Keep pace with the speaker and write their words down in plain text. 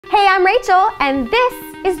I'm Rachel, and this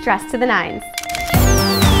is Dressed to the Nines.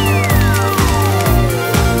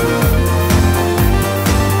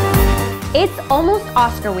 It's almost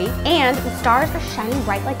Oscar week, and the stars are shining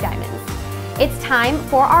bright like diamonds. It's time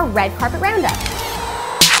for our red carpet roundup.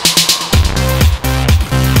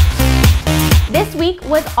 This week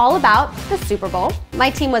was all about the Super Bowl. My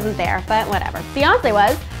team wasn't there, but whatever. Beyonce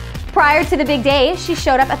was. Prior to the big day, she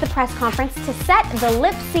showed up at the press conference to set the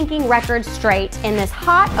lip-syncing record straight in this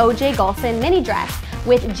hot O.J. Golson mini dress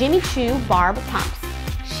with Jimmy Choo barb pumps.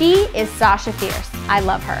 She is Sasha Fierce. I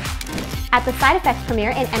love her. At the Side Effects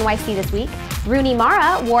premiere in NYC this week, Rooney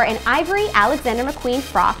Mara wore an ivory Alexander McQueen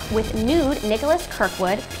frock with nude Nicholas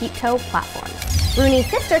Kirkwood peep-toe platforms. Rooney's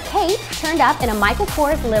sister Kate turned up in a Michael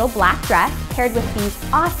Kors little black dress paired with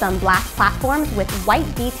these awesome black platforms with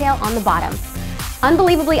white detail on the bottom.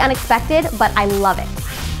 Unbelievably unexpected, but I love it.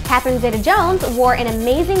 Catherine Zeta Jones wore an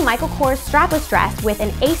amazing Michael Kors strapless dress with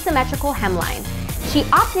an asymmetrical hemline. She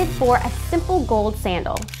opted for a simple gold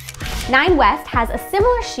sandal. Nine West has a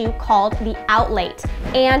similar shoe called the Outlate,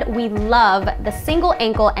 and we love the single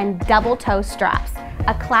ankle and double toe straps,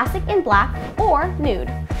 a classic in black or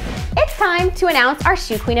nude. It's time to announce our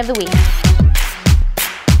shoe queen of the week.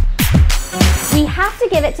 We have to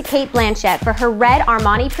give it to Cate Blanchett for her red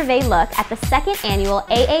Armani Privé look at the second annual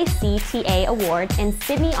NAACP Awards in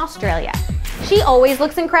Sydney, Australia. She always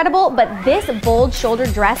looks incredible, but this bold shoulder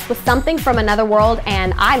dress was something from another world,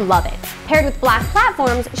 and I love it. Paired with black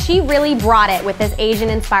platforms, she really brought it with this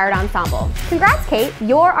Asian-inspired ensemble. Congrats, Kate,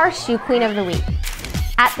 you're our shoe queen of the week.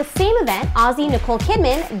 At the same event, Aussie Nicole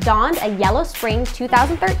Kidman donned a yellow spring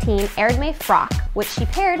 2013 Erdme frock, which she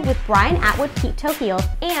paired with Brian Atwood peep-toe heels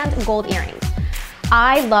and gold earrings.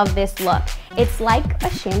 I love this look. It's like a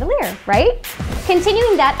chandelier, right?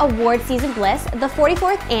 Continuing that award season bliss, the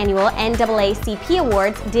 44th annual NAACP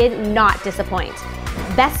Awards did not disappoint.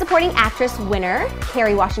 Best Supporting Actress winner,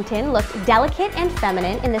 Kerry Washington, looked delicate and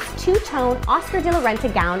feminine in this two-tone Oscar de la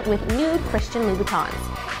Renta gown with nude Christian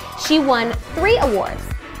Louboutins. She won 3 awards.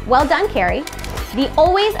 Well done, Kerry. The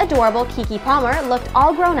always adorable Keke Palmer looked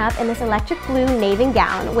all grown up in this electric blue navy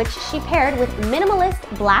gown, which she paired with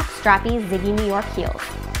minimalist black strappy Ziggy New York heels.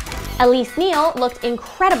 Elise Neal looked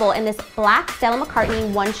incredible in this black Stella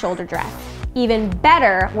McCartney one-shoulder dress. Even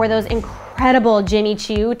better were those incredible Jimmy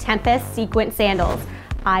Choo Tempest sequin sandals.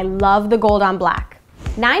 I love the gold on black.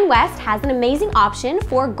 Nine West has an amazing option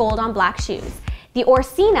for gold on black shoes. The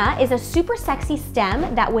Orsina is a super sexy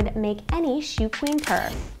stem that would make any shoe queen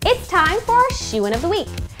purr. It's time for our shoe-in of the week.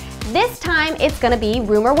 This time it's gonna be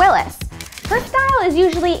Rumer Willis. Her style is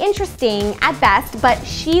usually interesting at best, but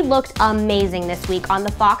she looked amazing this week on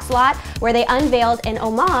the Fox lot, where they unveiled an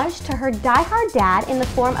homage to her diehard dad in the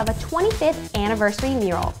form of a 25th anniversary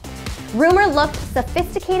mural. Rumer looked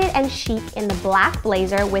sophisticated and chic in the black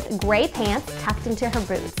blazer with gray pants tucked into her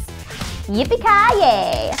boots.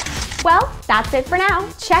 Yippee-ki-yay! Well, that's it for now.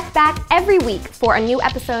 Check back every week for a new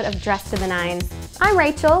episode of Dressed to the Nines. I'm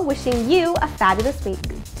Rachel, wishing you a fabulous week.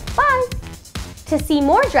 Bye! To see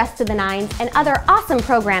more Dressed to the Nines and other awesome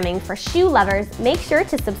programming for shoe lovers, make sure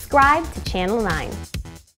to subscribe to Channel 9.